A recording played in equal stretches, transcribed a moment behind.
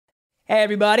Hey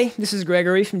everybody, this is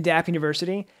Gregory from Dapp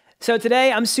University. So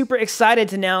today I'm super excited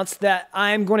to announce that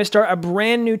I'm going to start a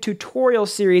brand new tutorial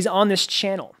series on this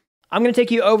channel. I'm going to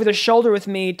take you over the shoulder with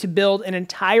me to build an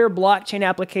entire blockchain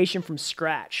application from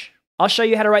scratch. I'll show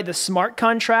you how to write the smart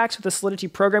contracts with the Solidity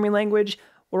programming language.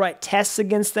 We'll write tests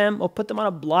against them, we'll put them on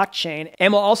a blockchain,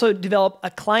 and we'll also develop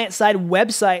a client-side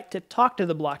website to talk to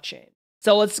the blockchain.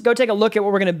 So let's go take a look at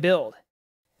what we're going to build.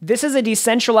 This is a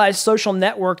decentralized social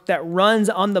network that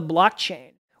runs on the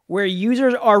blockchain, where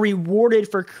users are rewarded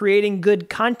for creating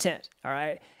good content, all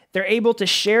right? They're able to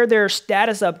share their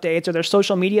status updates or their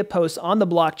social media posts on the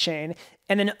blockchain,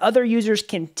 and then other users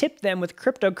can tip them with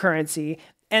cryptocurrency,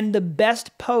 and the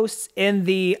best posts in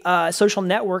the social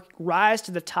network rise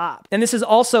to the top. And this is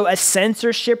also a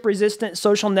censorship-resistant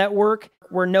social network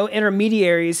where no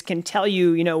intermediaries can tell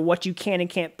you, what you can and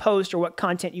can't post or what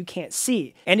content you can't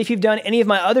see. And if you've done any of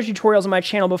my other tutorials on my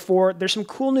channel before, there's some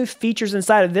cool new features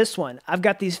inside of this one. I've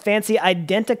got these fancy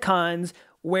identicons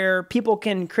where people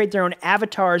can create their own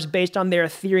avatars based on their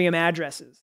Ethereum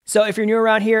addresses. So if you're new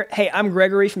around here, hey, I'm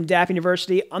Gregory from Dapp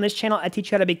University. On this channel, I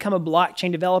teach you how to become a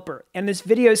blockchain developer. In this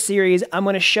video series, I'm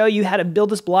going to show you how to build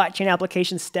this blockchain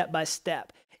application step by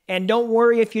step. And don't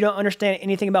worry if you don't understand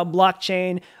anything about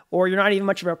blockchain or you're not even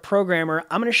much of a programmer.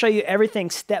 I'm going to show you everything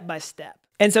step by step.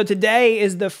 And so today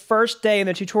is the first day in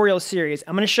the tutorial series.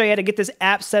 I'm going to show you how to get this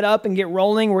app set up and get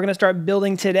rolling. We're going to start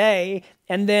building today.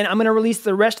 And then I'm going to release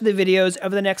the rest of the videos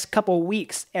over the next couple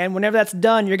weeks. And whenever that's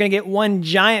done, you're going to get one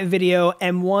giant video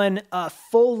and one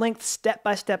full-length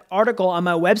step-by-step article on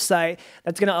my website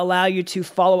that's going to allow you to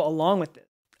follow along with it.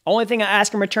 Only thing I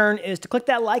ask in return is to click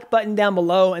that like button down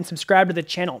below and subscribe to the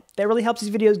channel. That really helps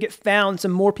these videos get found so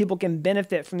more people can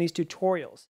benefit from these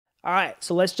tutorials. All right,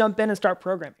 so let's jump in and start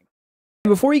programming.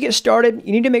 Before you get started,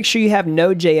 you need to make sure you have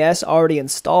Node.js already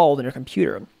installed on your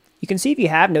computer. You can see if you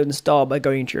have Node installed by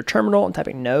going to your terminal and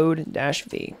typing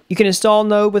node-v. You can install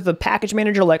Node with a package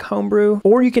manager like Homebrew,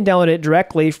 or you can download it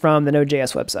directly from the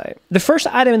Node.js website. The first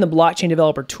item in the Blockchain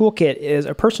Developer Toolkit is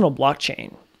a personal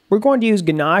blockchain. We're going to use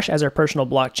Ganache as our personal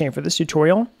blockchain for this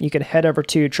tutorial. You can head over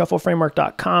to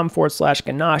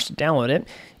truffleframework.com/Ganache to download it.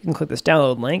 You can click this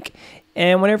download link.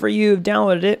 And whenever you've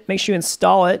downloaded it, make sure you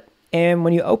install it. And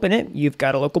when you open it, you've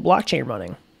got a local blockchain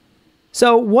running.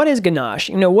 So what is Ganache?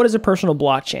 What is a personal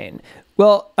blockchain?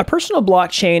 Well, a personal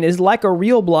blockchain is like a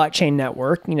real blockchain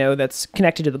network, that's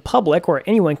connected to the public or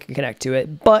anyone can connect to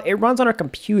it, but it runs on a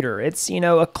computer. It's,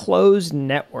 a closed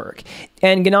network.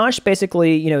 And Ganache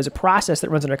basically, is a process that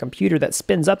runs on a computer that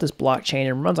spins up this blockchain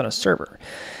and runs on a server.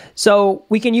 So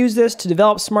we can use this to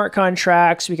develop smart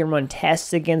contracts, we can run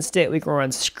tests against it, we can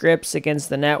run scripts against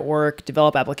the network,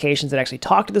 develop applications that actually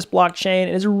talk to this blockchain,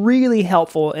 and it's really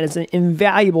helpful and it's an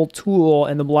invaluable tool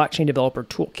in the Blockchain Developer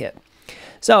Toolkit.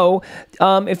 So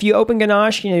if you open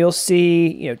Ganache, you'll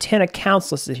see 10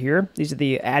 accounts listed here. These are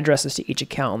the addresses to each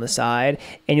account on the side,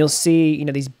 and you'll see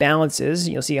these balances.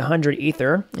 You'll see 100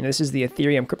 Ether. This is the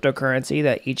Ethereum cryptocurrency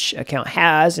that each account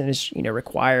has, and is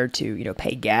required to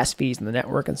pay gas fees in the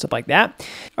network and stuff like that.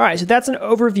 All right, so that's an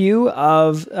overview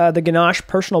of the Ganache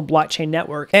personal blockchain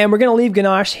network, and we're going to leave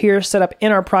Ganache here set up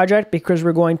in our project because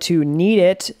we're going to need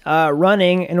it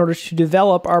running in order to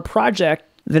develop our project.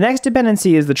 The next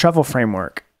dependency is the Truffle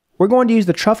framework. We're going to use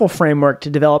the Truffle framework to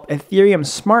develop Ethereum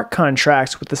smart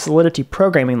contracts with the Solidity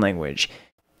programming language.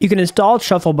 You can install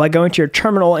Truffle by going to your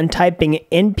terminal and typing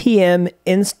npm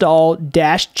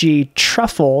install-g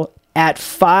truffle at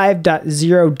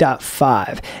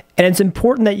 5.0.5. And it's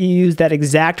important that you use that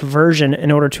exact version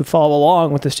in order to follow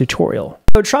along with this tutorial.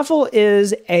 So Truffle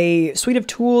is a suite of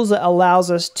tools that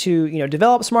allows us to,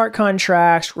 develop smart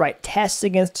contracts, write tests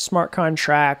against smart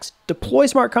contracts, deploy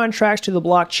smart contracts to the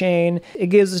blockchain. It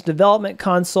gives us development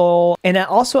console, and it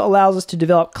also allows us to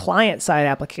develop client-side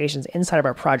applications inside of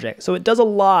our project. So it does a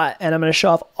lot, and I'm going to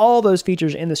show off all those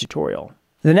features in this tutorial.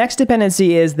 The next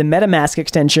dependency is the MetaMask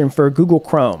extension for Google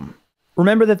Chrome.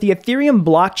 Remember that the Ethereum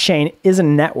blockchain is a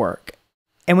network,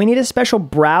 and we need a special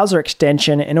browser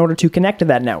extension in order to connect to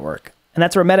that network. And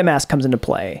that's where MetaMask comes into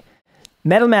play.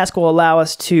 MetaMask will allow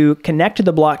us to connect to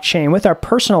the blockchain with our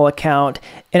personal account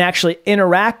and actually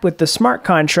interact with the smart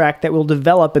contract that we'll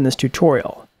develop in this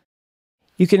tutorial.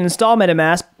 You can install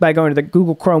MetaMask by going to the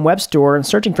Google Chrome Web Store and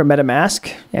searching for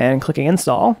MetaMask and clicking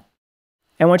install.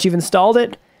 And once you've installed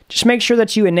it, just make sure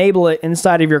that you enable it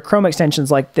inside of your Chrome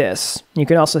extensions like this. You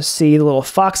can also see the little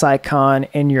Fox icon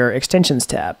in your extensions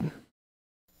tab.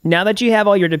 Now that you have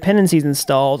all your dependencies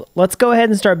installed, let's go ahead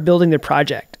and start building the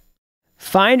project.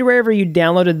 Find wherever you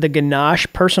downloaded the Ganache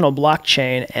personal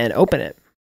blockchain and open it.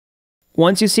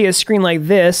 Once you see a screen like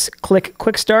this, click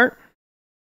Quick Start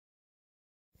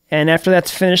And after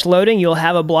that's finished loading, you'll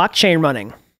have a blockchain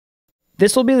running.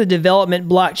 This will be the development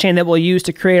blockchain that we'll use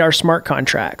to create our smart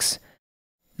contracts.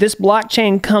 This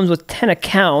blockchain comes with 10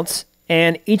 accounts,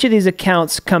 and each of these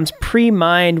accounts comes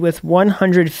pre-mined with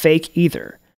 100 fake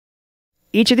Ether.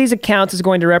 Each of these accounts is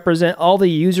going to represent all the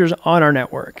users on our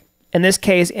network. In this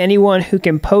case, anyone who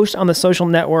can post on the social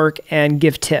network and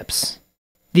give tips.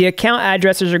 The account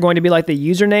addresses are going to be like the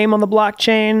username on the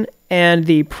blockchain, and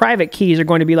the private keys are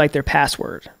going to be like their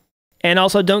password. And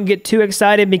also, don't get too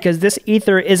excited because this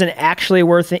Ether isn't actually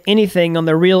worth anything on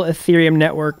the real Ethereum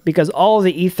network, because all of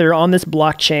the Ether on this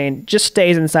blockchain just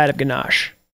stays inside of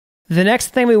Ganache. The next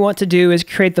thing we want to do is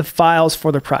create the files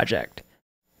for the project.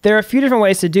 There are a few different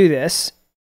ways to do this.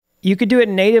 You could do it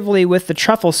natively with the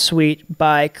Truffle suite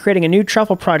by creating a new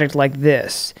Truffle project like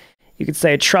this. You could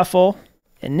say Truffle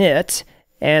init,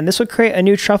 and this would create a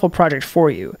new Truffle project for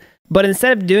you. But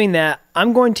instead of doing that,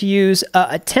 I'm going to use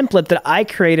a template that I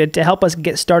created to help us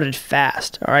get started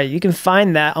fast. All right, you can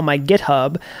find that on my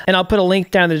GitHub, and I'll put a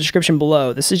link down in the description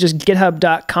below. This is just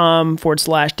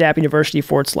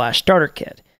github.com/dappuniversity/starter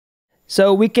kit.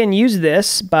 So we can use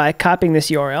this by copying this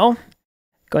URL,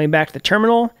 going back to the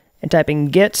terminal, and typing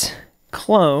git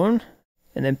clone,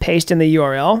 and then paste in the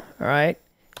URL. All right,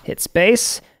 hit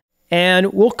space,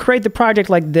 and we'll create the project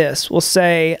like this. We'll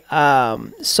say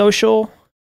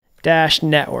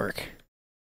social-network.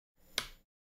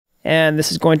 And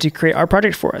this is going to create our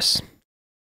project for us.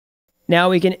 Now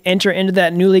we can enter into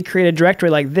that newly created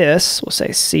directory like this. We'll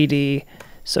say cd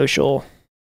social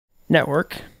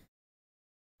network.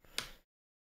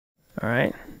 All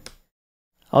right.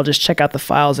 I'll just check out the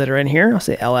files that are in here. I'll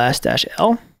say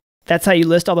ls-l. That's how you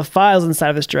list all the files inside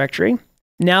of this directory.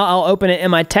 Now I'll open it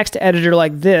in my text editor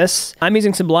like this. I'm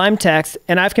using Sublime Text,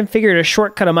 and I've configured a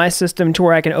shortcut on my system to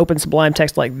where I can open Sublime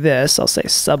Text like this. I'll say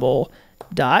subl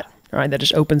dot. All right, that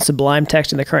just opens Sublime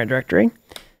Text in the current directory.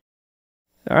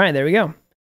 All right, there we go.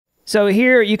 So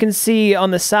here you can see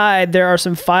on the side there are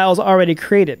some files already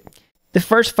created. The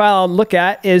first file I'll look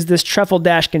at is this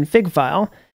truffle-config file.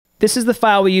 This is the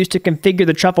file we use to configure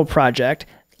the Truffle project,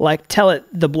 like tell it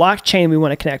the blockchain we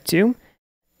want to connect to.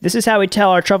 This is how we tell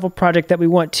our Truffle project that we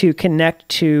want to connect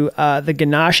to the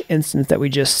Ganache instance that we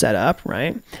just set up,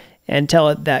 right? And tell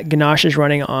it that Ganache is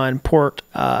running on port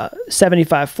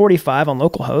 7545 on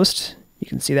localhost. You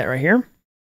can see that right here.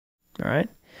 All right.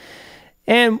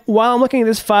 And while I'm looking at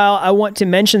this file, I want to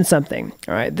mention something.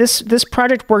 All right. This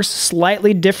project works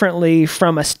slightly differently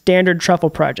from a standard Truffle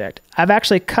project. I've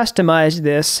actually customized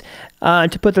this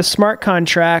to put the smart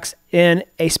contracts in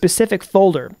a specific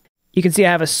folder. You can see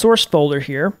I have a source folder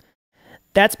here.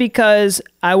 That's because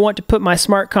I want to put my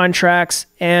smart contracts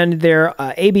and their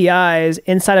ABIs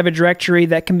inside of a directory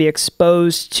that can be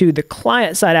exposed to the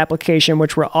client-side application,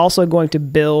 which we're also going to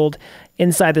build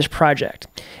inside this project.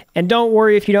 And don't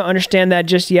worry if you don't understand that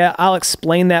just yet. I'll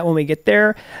explain that when we get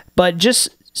there. But just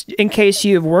in case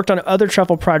you've worked on other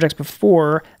Truffle projects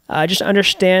before, just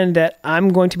understand that I'm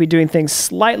going to be doing things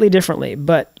slightly differently,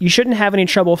 but you shouldn't have any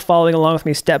trouble following along with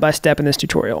me step by step in this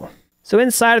tutorial. So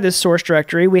inside of this source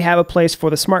directory, we have a place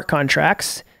for the smart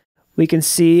contracts. We can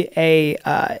see a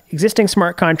existing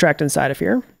smart contract inside of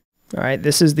here. All right,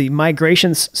 this is the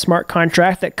migrations smart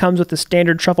contract that comes with the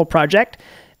standard Truffle project.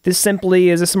 This simply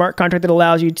is a smart contract that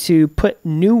allows you to put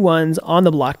new ones on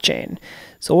the blockchain.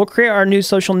 So we'll create our new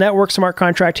social network smart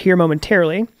contract here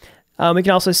momentarily. We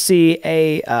can also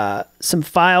see some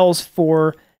files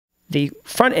for the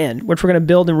front end, which we're going to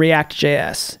build in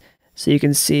React.js. So you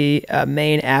can see a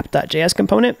main app.js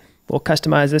component. We'll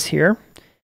customize this here,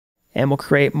 and we'll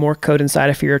create more code inside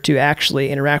of here to actually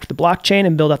interact with the blockchain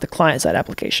and build out the client-side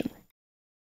application.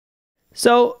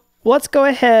 So let's go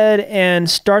ahead and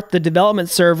start the development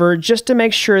server just to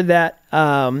make sure that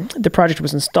the project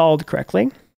was installed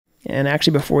correctly. And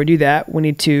actually, before we do that, we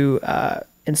need to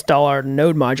install our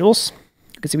node modules.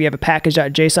 You can see we have a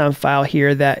package.json file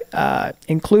here that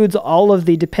includes all of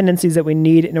the dependencies that we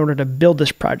need in order to build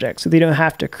this project, so they don't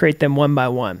have to create them one by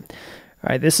one. All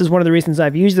right, this is one of the reasons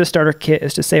I've used the starter kit,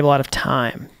 is to save a lot of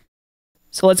time.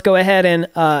 So let's go ahead and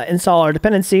install our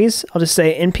dependencies. I'll just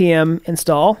say npm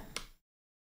install.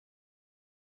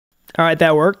 All right,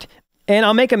 that worked. And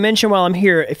I'll make a mention while I'm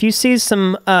here. If you see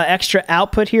some extra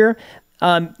output here,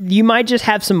 you might just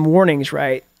have some warnings,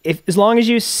 right? As long as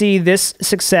you see this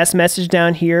success message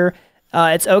down here,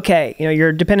 it's okay. You know,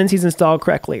 your dependencies installed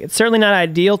correctly. It's certainly not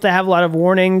ideal to have a lot of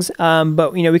warnings,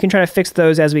 but we can try to fix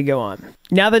those as we go on.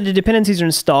 Now that the dependencies are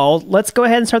installed, let's go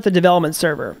ahead and start the development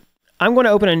server. I'm going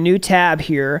to open a new tab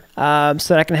here so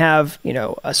that I can have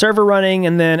a server running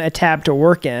and then a tab to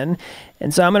work in.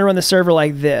 And so I'm going to run the server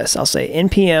like this. I'll say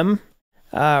npm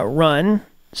run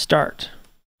start.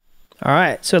 All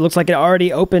right, so it looks like it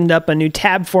already opened up a new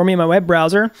tab for me in my web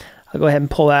browser. I'll go ahead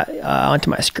and pull that onto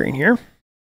my screen here.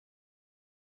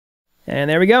 And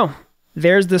there we go.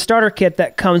 There's the starter kit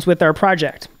that comes with our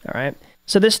project. All right,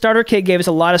 so this starter kit gave us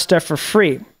a lot of stuff for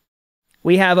free.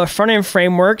 We have a front-end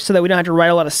framework so that we don't have to write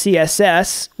a lot of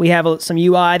CSS. We have some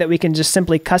UI that we can just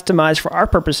simply customize for our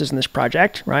purposes in this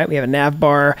project, right? We have a nav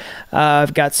bar.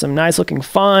 I've got some nice-looking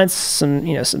fonts,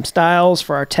 some styles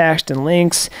for our text and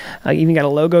links. Even got a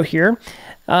logo here.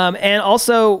 And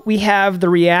also, we have the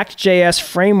React.js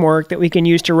framework that we can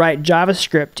use to write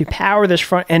JavaScript to power this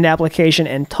front-end application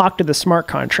and talk to the smart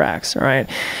contracts, all right?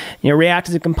 React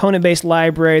is a component-based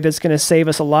library that's going to save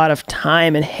us a lot of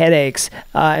time and headaches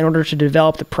in order to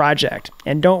develop the project.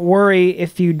 And don't worry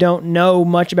if you don't know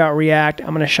much about React. I'm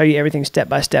going to show you everything step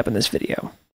by step in this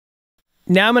video.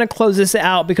 Now I'm going to close this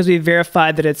out because we've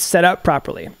verified that it's set up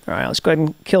properly. All right, let's go ahead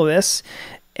and kill this.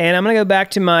 And I'm going to go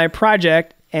back to my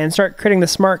project and start creating the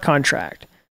smart contract.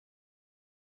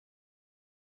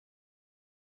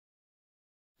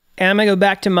 And I'm going to go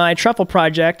back to my truffle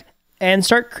project and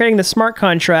start creating the smart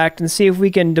contract and see if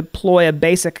we can deploy a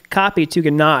basic copy to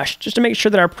Ganache, just to make sure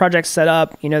that our project's set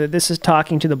up, that this is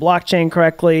talking to the blockchain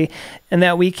correctly, and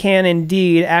that we can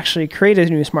indeed actually create a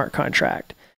new smart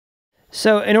contract.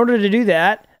 So in order to do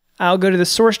that, I'll go to the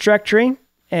source directory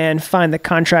and find the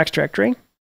contracts directory.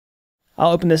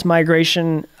 I'll open this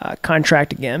migration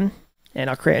contract again, and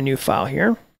I'll create a new file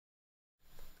here.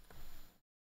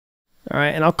 All right,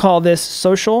 and I'll call this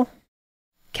social,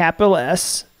 capital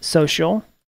S, social,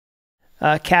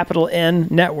 capital N,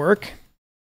 network,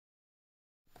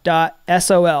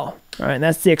 .sol. All right, and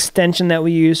that's the extension that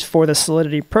we use for the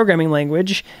Solidity programming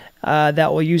language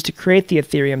that we'll use to create the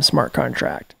Ethereum smart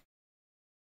contract.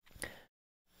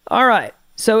 All right,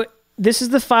 so this is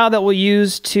the file that we'll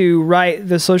use to write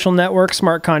the social network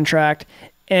smart contract.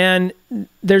 And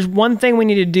there's one thing we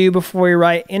need to do before we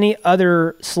write any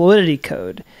other Solidity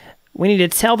code. We need to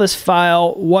tell this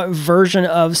file what version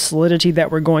of Solidity that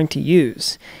we're going to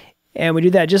use. And we do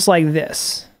that just like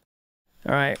this.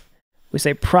 All right. We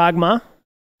say pragma,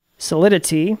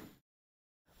 Solidity.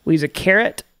 We use a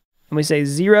caret, and we say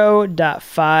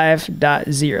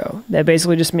 0.5.0. That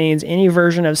basically just means any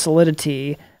version of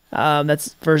Solidity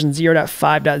that's version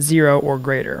 0.5.0 or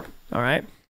greater. All right.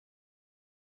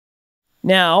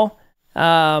 Now,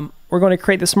 we're going to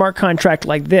create the smart contract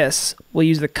like this. We'll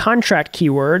use the contract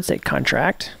keyword, say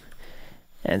contract,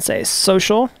 and say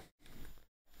social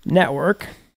network.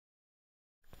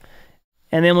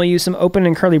 And then we'll use some open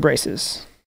and curly braces.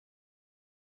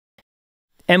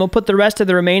 And we'll put the rest of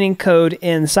the remaining code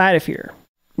inside of here.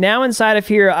 Now inside of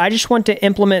here, I just want to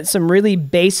implement some really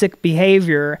basic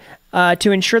behavior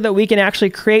to ensure that we can actually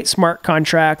create smart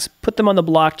contracts, put them on the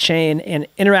blockchain, and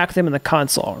interact with them in the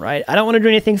console, right? I don't want to do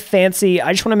anything fancy.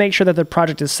 I just want to make sure that the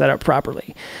project is set up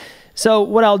properly. So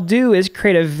what I'll do is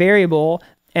create a variable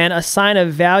and assign a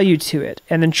value to it,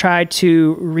 and then try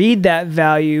to read that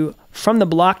value from the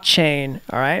blockchain,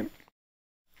 all right?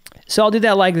 So I'll do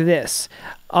that like this.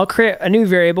 I'll create a new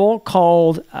variable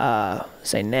called,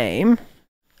 say, name,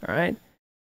 all right?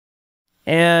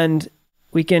 And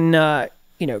we can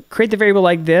create the variable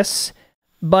like this,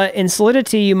 but in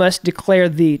Solidity, you must declare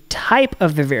the type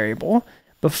of the variable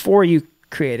before you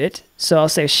create it. So I'll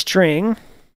say string.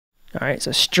 All right,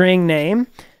 so string name.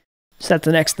 So that's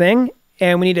the next thing.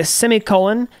 And we need a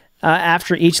semicolon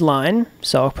after each line.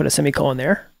 So I'll put a semicolon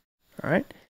there. All right.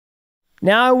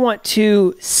 Now I want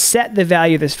to set the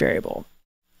value of this variable.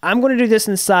 I'm going to do this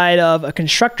inside of a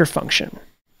constructor function.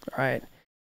 All right.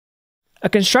 A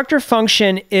constructor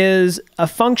function is a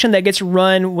function that gets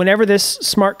run whenever this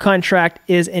smart contract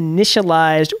is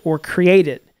initialized or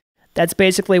created. That's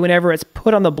basically whenever it's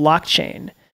put on the blockchain.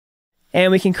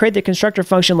 And we can create the constructor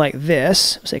function like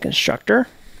this. Say constructor.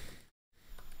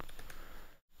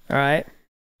 All right.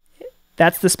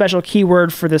 That's the special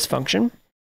keyword for this function.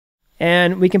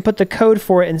 And we can put the code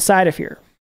for it inside of here.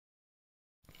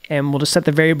 And we'll just set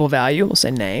the variable value. We'll say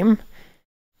name.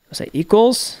 We'll say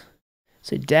equals.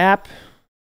 Say Dapp.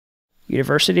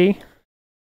 University,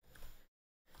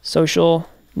 social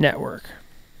network.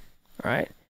 All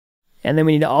right. And then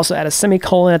we need to also add a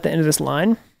semicolon at the end of this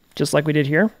line, just like we did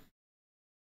here.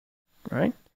 All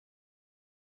right.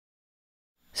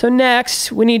 So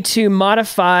next, we need to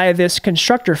modify this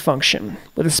constructor function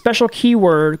with a special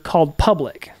keyword called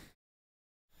public.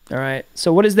 All right.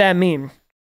 So what does that mean?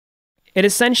 It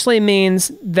essentially means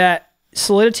that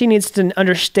Solidity needs to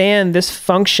understand this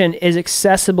function is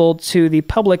accessible to the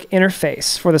public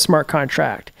interface for the smart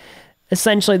contract.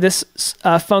 Essentially, this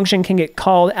function can get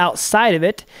called outside of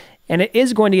it, And it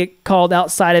is going to get called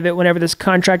outside of it whenever this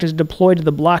contract is deployed to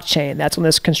the blockchain. That's when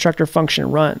this constructor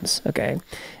function runs, okay?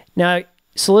 Now,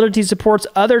 Solidity supports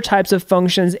other types of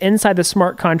functions inside the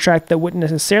smart contract that wouldn't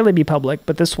necessarily be public,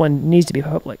 but this one needs to be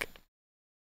public.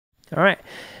 All right,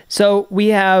 so we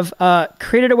have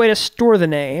created a way to store the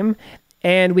name,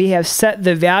 and we have set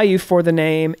the value for the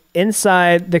name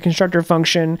inside the constructor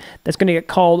function that's going to get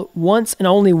called once and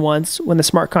only once when the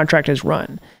smart contract is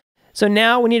run. So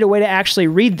now we need a way to actually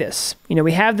read this.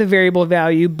 We have the variable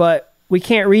value, but we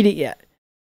can't read it yet.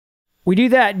 We do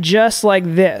that just like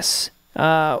this.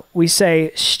 We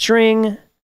say string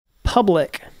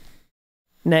public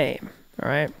name, all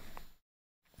right?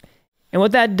 And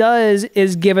what that does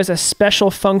is give us a special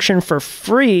function for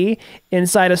free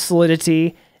inside of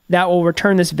Solidity that will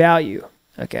return this value,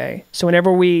 okay? So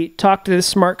whenever we talk to this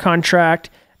smart contract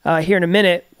here in a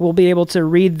minute, we'll be able to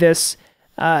read this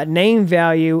name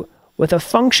value with a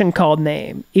function called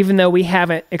name. Even though we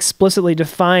haven't explicitly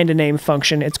defined a name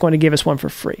function, it's going to give us one for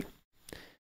free.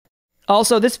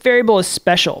 Also, this variable is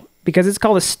special because it's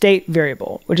called a state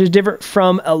variable, which is different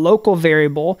from a local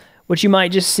variable, which you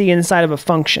might just see inside of a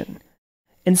function.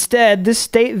 Instead, this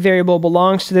state variable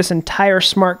belongs to this entire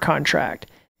smart contract.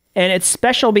 And it's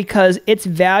special because its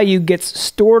value gets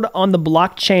stored on the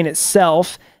blockchain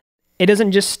itself. It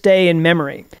doesn't just stay in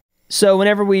memory. So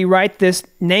whenever we write this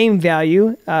name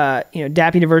value,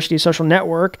 Dapp University Social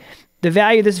Network, the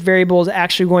value of this variable is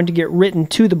actually going to get written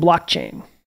to the blockchain.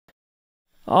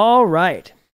 All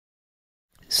right.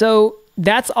 So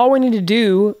that's all we need to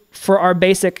do for our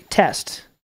basic test.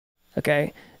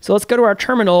 Okay. So let's go to our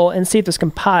terminal and see if this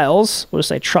compiles. We'll just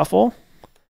say truffle,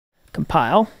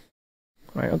 compile.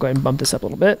 All right, I'll go ahead and bump this up a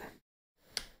little bit.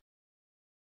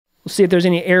 We'll see if there's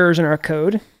any errors in our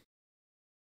code.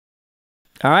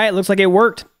 All right, looks like it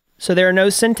worked. So there are no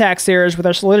syntax errors with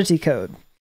our Solidity code.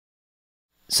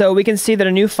 So we can see that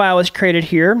a new file is created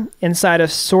here inside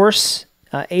of source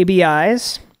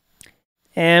ABIs.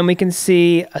 And we can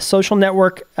see a social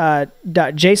network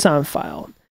 .json file.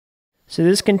 So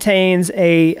this contains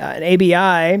an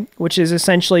ABI, which is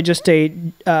essentially just a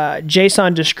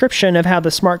JSON description of how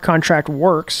the smart contract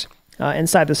works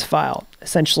inside this file.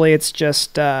 Essentially, it's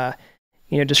just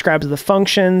describes the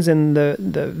functions and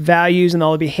the values and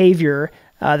all the behavior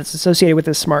that's associated with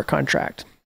this smart contract.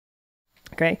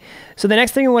 Okay, so the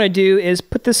next thing we want to do is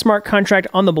put this smart contract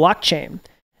on the blockchain.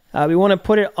 We want to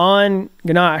put it on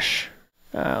Ganache.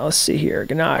 Let's see here,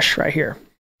 Ganache right here.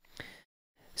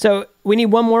 So we need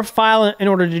one more file in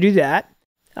order to do that.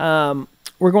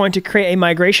 We're going to create a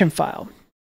migration file.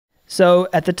 So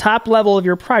at the top level of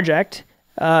your project,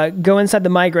 go inside the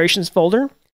migrations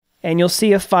folder, and you'll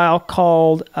see a file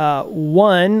called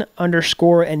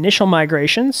one_initial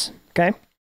migrations. Okay.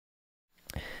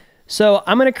 So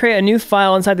I'm going to create a new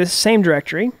file inside this same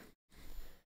directory.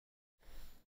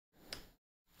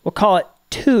 We'll call it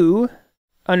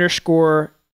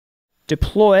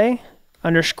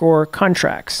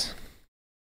to_deploy_contracts.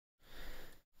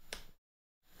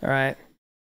 All right.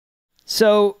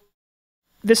 So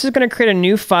this is going to create a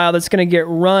new file that's going to get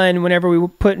run whenever we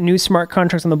put new smart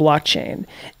contracts on the blockchain.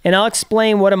 And I'll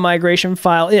explain what a migration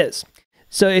file is.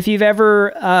 So if you've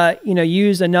ever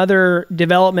used another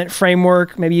development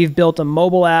framework, maybe you've built a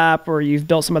mobile app or you've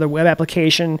built some other web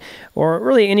application or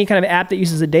really any kind of app that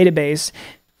uses a database,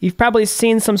 you've probably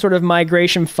seen some sort of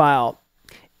migration file.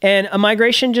 And a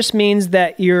migration just means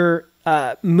that you're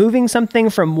moving something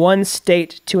from one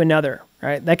state to another,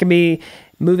 right? That can be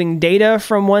moving data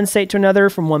from one state to another,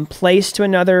 from one place to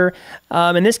another.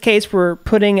 In this case, we're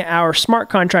putting our smart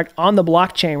contract on the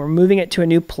blockchain. We're moving it to a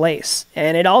new place.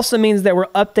 And it also means that we're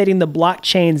updating the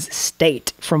blockchain's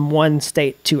state from one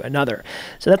state to another.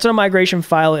 So that's what a migration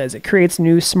file is. It creates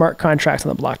new smart contracts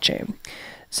on the blockchain.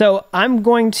 So I'm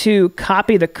going to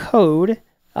copy the code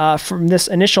from this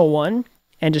initial one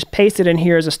and just paste it in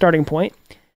here as a starting point.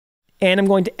 And I'm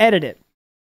going to edit it.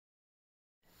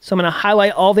 So I'm going to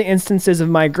highlight all the instances of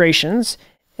migrations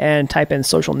and type in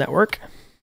social network.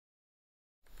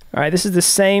 All right, this is the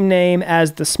same name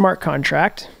as the smart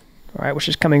contract, all right, which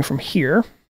is coming from here.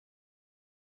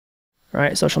 All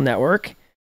right, social network.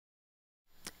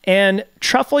 And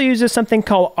Truffle uses something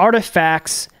called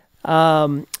artifacts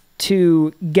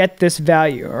to get this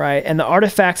value, all right? And the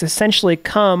artifacts essentially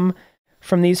come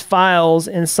from these files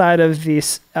inside of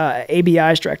this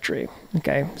ABIs directory.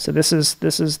 Okay, so this is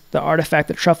the artifact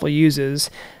that Truffle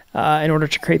uses in order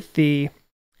to create the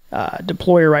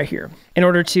deployer right here, in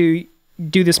order to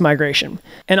do this migration.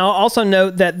 And I'll also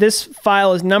note that this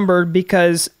file is numbered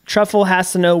because Truffle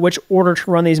has to know which order to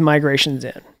run these migrations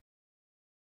in.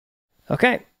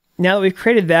 Okay, Now that we've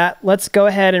created that, let's go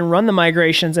ahead and run the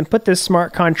migrations and put this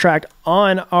smart contract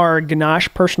on our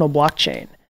Ganache personal blockchain.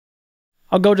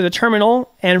 I'll go to the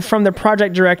terminal, and from the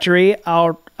project directory,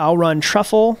 I'll run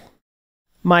truffle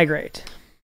migrate.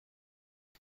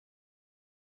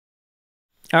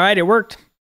 All right, it worked.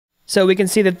 So we can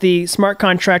see that the smart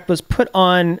contract was put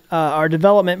on our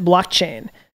development blockchain.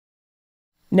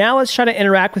 Now let's try to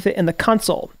interact with it in the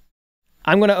console.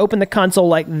 I'm going to open the console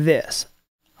like this.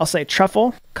 I'll say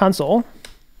truffle console.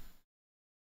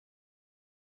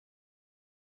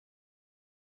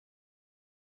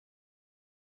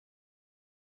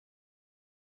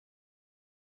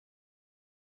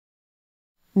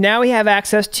 Now we have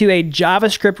access to a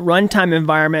JavaScript runtime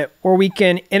environment where we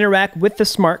can interact with the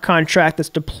smart contract that's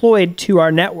deployed to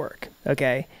our network,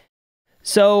 okay?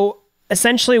 So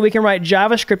essentially we can write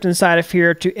JavaScript inside of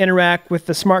here to interact with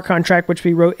the smart contract, which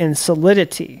we wrote in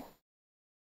Solidity.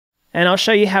 And I'll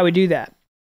show you how we do that.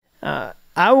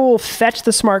 I will fetch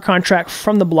the smart contract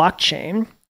from the blockchain,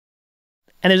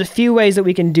 and there's a few ways that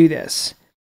we can do this.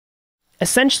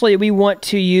 Essentially, we want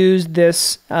to use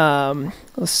this,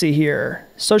 let's see here,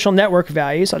 social network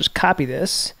value. So I'll just copy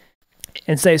this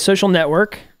and say social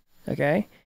network, okay?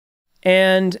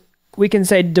 And we can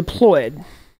say deployed.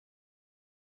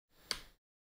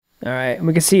 All right, and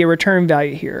we can see a return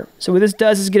value here. So what this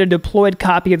does is get a deployed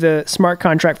copy of the smart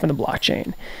contract from the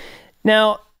blockchain.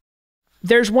 Now,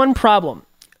 there's one problem.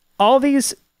 All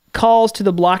these calls to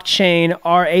the blockchain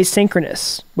are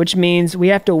asynchronous, which means we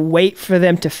have to wait for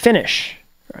them to finish,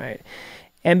 right?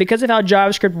 And because of how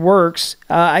JavaScript works,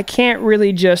 I can't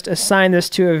really just assign this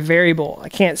to a variable. I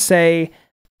can't say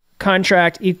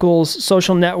contract equals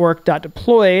social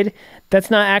network.deployed.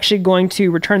 That's not actually going to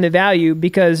return the value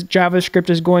because JavaScript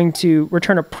is going to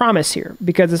return a promise here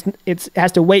because it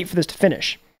has to wait for this to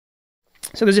finish.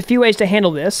 So there's a few ways to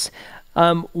handle this.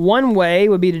 One way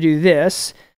would be to do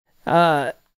this.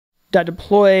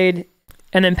 .deployed,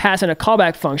 and then pass in a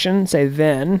callback function, say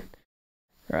then,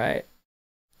 right?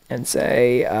 And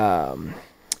say,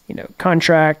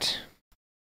 contract,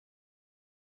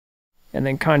 and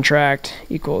then contract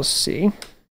equals C. You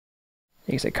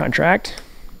can say contract,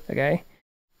 okay?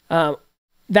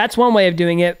 That's one way of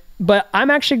doing it, but I'm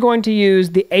actually going to use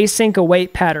the async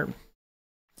await pattern.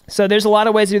 So there's a lot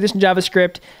of ways to do this in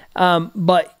JavaScript,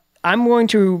 but I'm going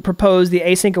to propose the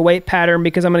async await pattern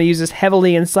because I'm going to use this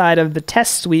heavily inside of the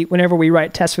test suite whenever we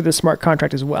write tests for this smart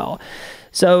contract as well.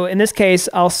 So in this case,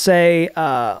 I'll say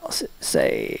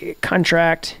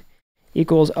contract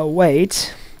equals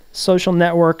await social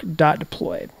network dot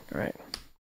deployed. All right.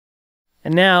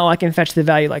 And now I can fetch the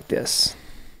value like this.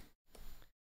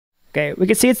 Okay, we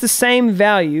can see it's the same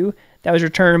value that was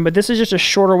returned, but this is just a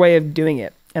shorter way of doing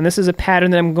it. And this is a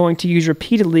pattern that I'm going to use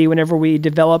repeatedly whenever we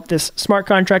develop this smart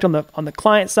contract on the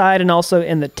client side and also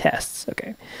in the tests.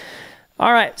 Okay.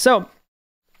 All right. So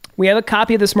we have a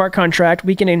copy of the smart contract.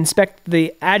 We can inspect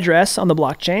the address on the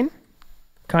blockchain.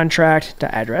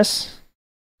 Contract.address.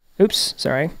 Oops,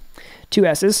 sorry. 2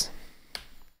 S's.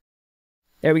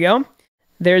 There we go.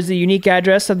 There's the unique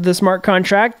address of the smart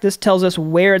contract. This tells us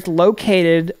where it's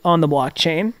located on the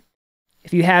blockchain.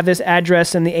 If you have this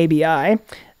address in the ABI,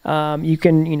 you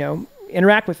can,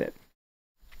 interact with it.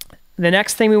 The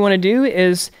next thing we want to do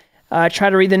is try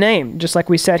to read the name, just like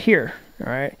we said here.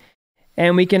 All right.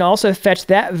 And we can also fetch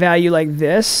that value like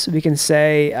this. We can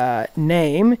say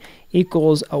name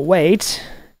equals await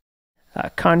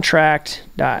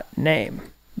contract.name,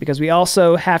 because we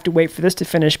also have to wait for this to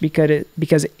finish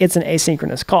because it's an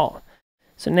asynchronous call.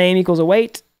 So name equals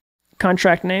await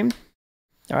contract name.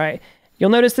 All right.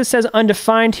 You'll notice this says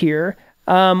undefined here.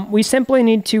 We simply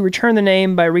need to return the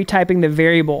name by retyping the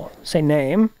variable. Say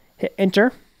name, hit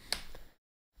enter.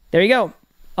 There you go.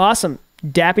 Awesome.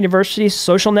 Dapp University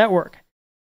social network.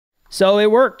 So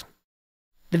it worked.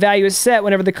 The value is set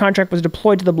whenever the contract was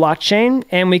deployed to the blockchain,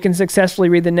 and we can successfully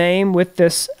read the name with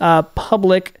this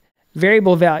public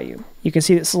variable value. You can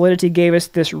see that Solidity gave us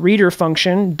this reader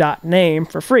function .name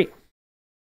for free.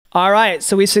 All right,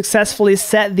 so we successfully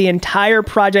set the entire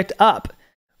project up.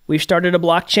 We've started a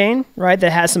blockchain, right,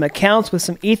 that has some accounts with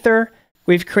some Ether.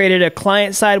 We've created a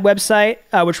client-side website,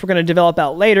 which we're going to develop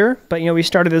out later. But we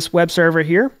started this web server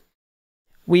here.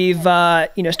 We've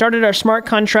started our smart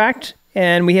contract,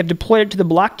 and we have deployed it to the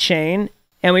blockchain.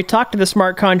 And we talked to the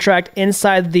smart contract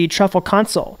inside the Truffle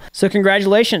console. So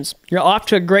congratulations, you're off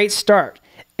to a great start.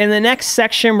 In the next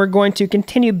section, we're going to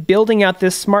continue building out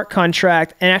this smart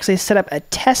contract and actually set up a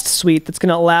test suite that's going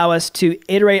to allow us to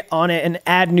iterate on it and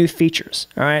add new features.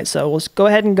 All right, so let's go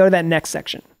ahead and go to that next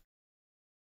section.